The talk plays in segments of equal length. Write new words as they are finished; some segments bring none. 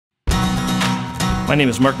My name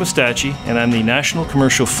is Mark Mustacci, and I'm the National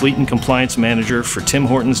Commercial Fleet and Compliance Manager for Tim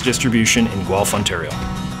Hortons Distribution in Guelph, Ontario.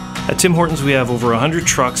 At Tim Hortons, we have over 100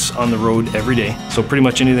 trucks on the road every day, so pretty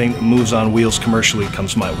much anything that moves on wheels commercially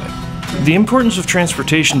comes my way. The importance of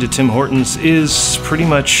transportation to Tim Hortons is pretty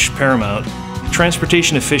much paramount.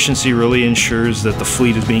 Transportation efficiency really ensures that the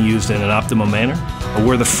fleet is being used in an optimum manner.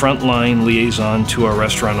 We're the frontline liaison to our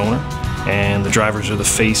restaurant owner, and the drivers are the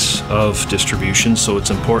face of distribution, so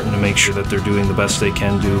it's important to make sure that they're doing the best they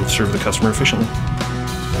can to serve the customer efficiently.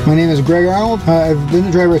 My name is Greg Arnold. I've been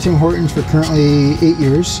the driver at Tim Hortons for currently 8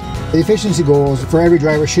 years. The efficiency goals for every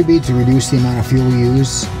driver should be to reduce the amount of fuel we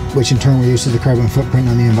use, which in turn reduces the carbon footprint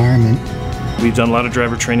on the environment. We've done a lot of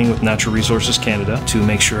driver training with Natural Resources Canada to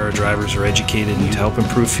make sure our drivers are educated and to help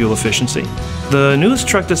improve fuel efficiency. The newest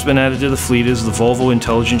truck that's been added to the fleet is the Volvo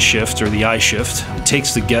Intelligent Shift, or the iShift. It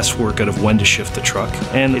takes the guesswork out of when to shift the truck,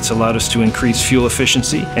 and it's allowed us to increase fuel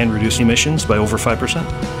efficiency and reduce emissions by over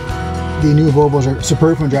 5%. The new Volvos are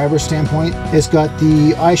superb from a driver's standpoint. It's got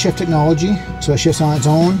the iShift technology, so it shifts on its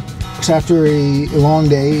own. After a long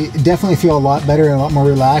day, definitely feel a lot better and a lot more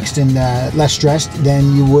relaxed and less stressed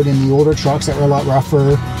than you would in the older trucks that were a lot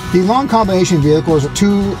rougher. The long combination vehicles are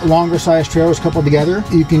two longer sized trailers coupled together.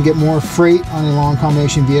 You can get more freight on a long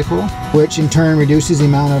combination vehicle, which in turn reduces the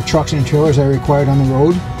amount of trucks and trailers that are required on the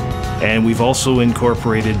road. And we've also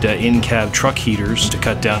incorporated in-cab truck heaters to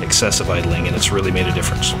cut down excessive idling, and it's really made a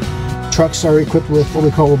difference. Trucks are equipped with what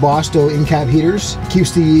we call Webasto in-cab heaters.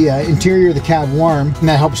 Keeps the interior of the cab warm, and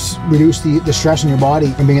that helps reduce the stress in your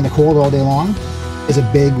body from being in the cold all day long. It's a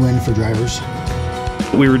big win for drivers.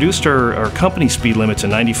 We reduced our company speed limit to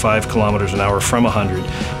 95 kilometers an hour from 100,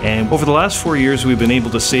 and over the last 4 years we've been able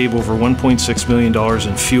to save over $1.6 million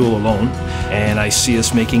in fuel alone, and I see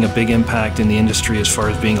us making a big impact in the industry as far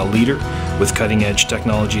as being a leader with cutting-edge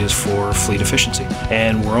technologies for fleet efficiency,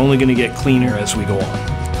 and we're only going to get cleaner as we go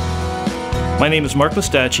on. My name is Mark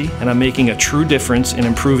Mustacci, and I'm making a true difference in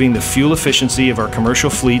improving the fuel efficiency of our commercial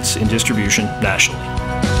fleets in distribution nationally.